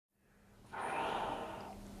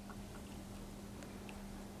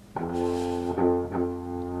Where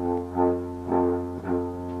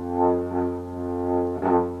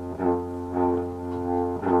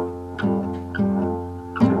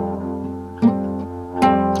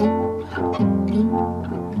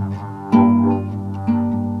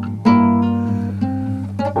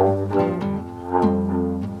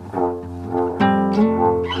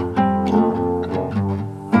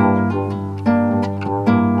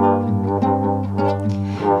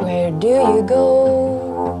do you go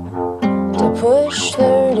to push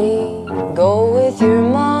 30? Go with your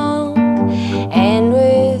monk and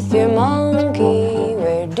with your monkey.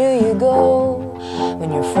 Where do you go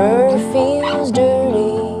when your fur feels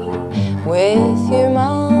dirty? With your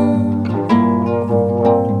monk.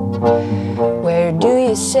 Where do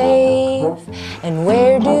you save and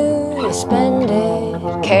where do you spend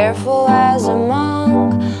it? Careful as a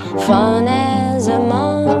monk, fun as a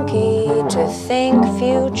monkey. To think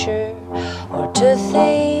future or to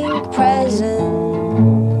think present.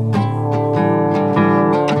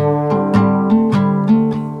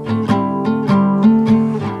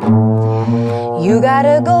 You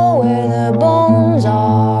gotta go where the bones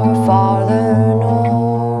are, farther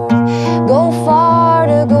north. Go far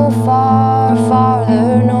to go far,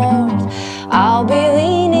 farther north. I'll be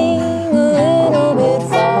leaning a little bit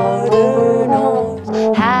farther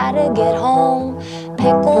north. How to get home,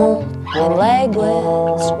 pickled and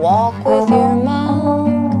legless. Walk with your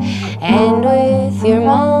monk and with your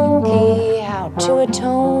monkey. How to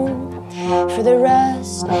atone for the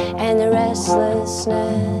rust and the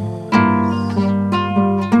restlessness.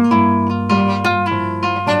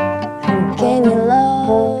 Can you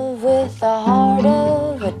love with the heart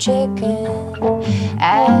of a chicken?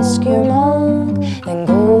 Ask your monk, then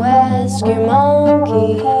go ask your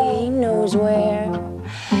monkey. He knows where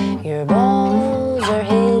your balls are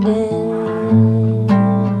hidden.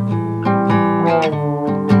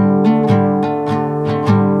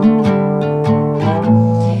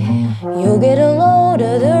 You'll get a load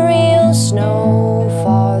of the real snow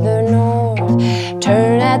farther north.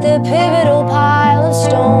 Turn at the pivotal pile of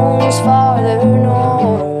stones farther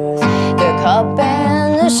north. The cup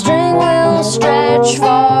and the string will stretch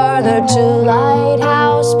farther to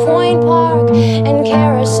Lighthouse Point Park and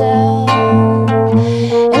Carousel,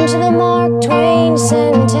 into the Mark Twain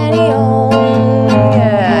Centennial.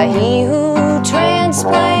 Yeah, he who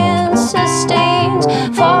transplants sustains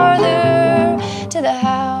farther to the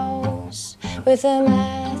house with the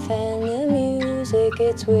math and the music.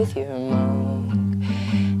 It's with your monk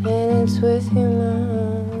and it's with your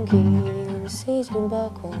monkey. Seize and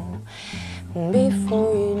buckle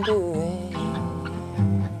before you do it.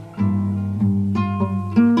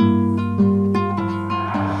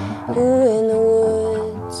 Who in the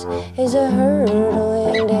woods is a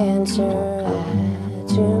hurdling dancer?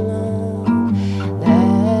 That's your monk,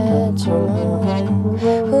 that's your monk.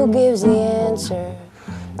 Who gives the answer?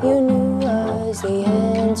 You knew was the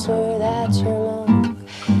answer. That's your monk,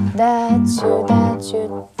 that's your.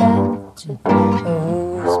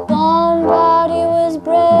 Whose blonde body was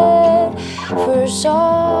bred for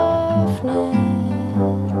softness?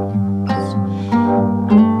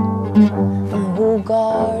 Who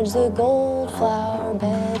guards the gold flower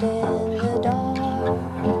bed?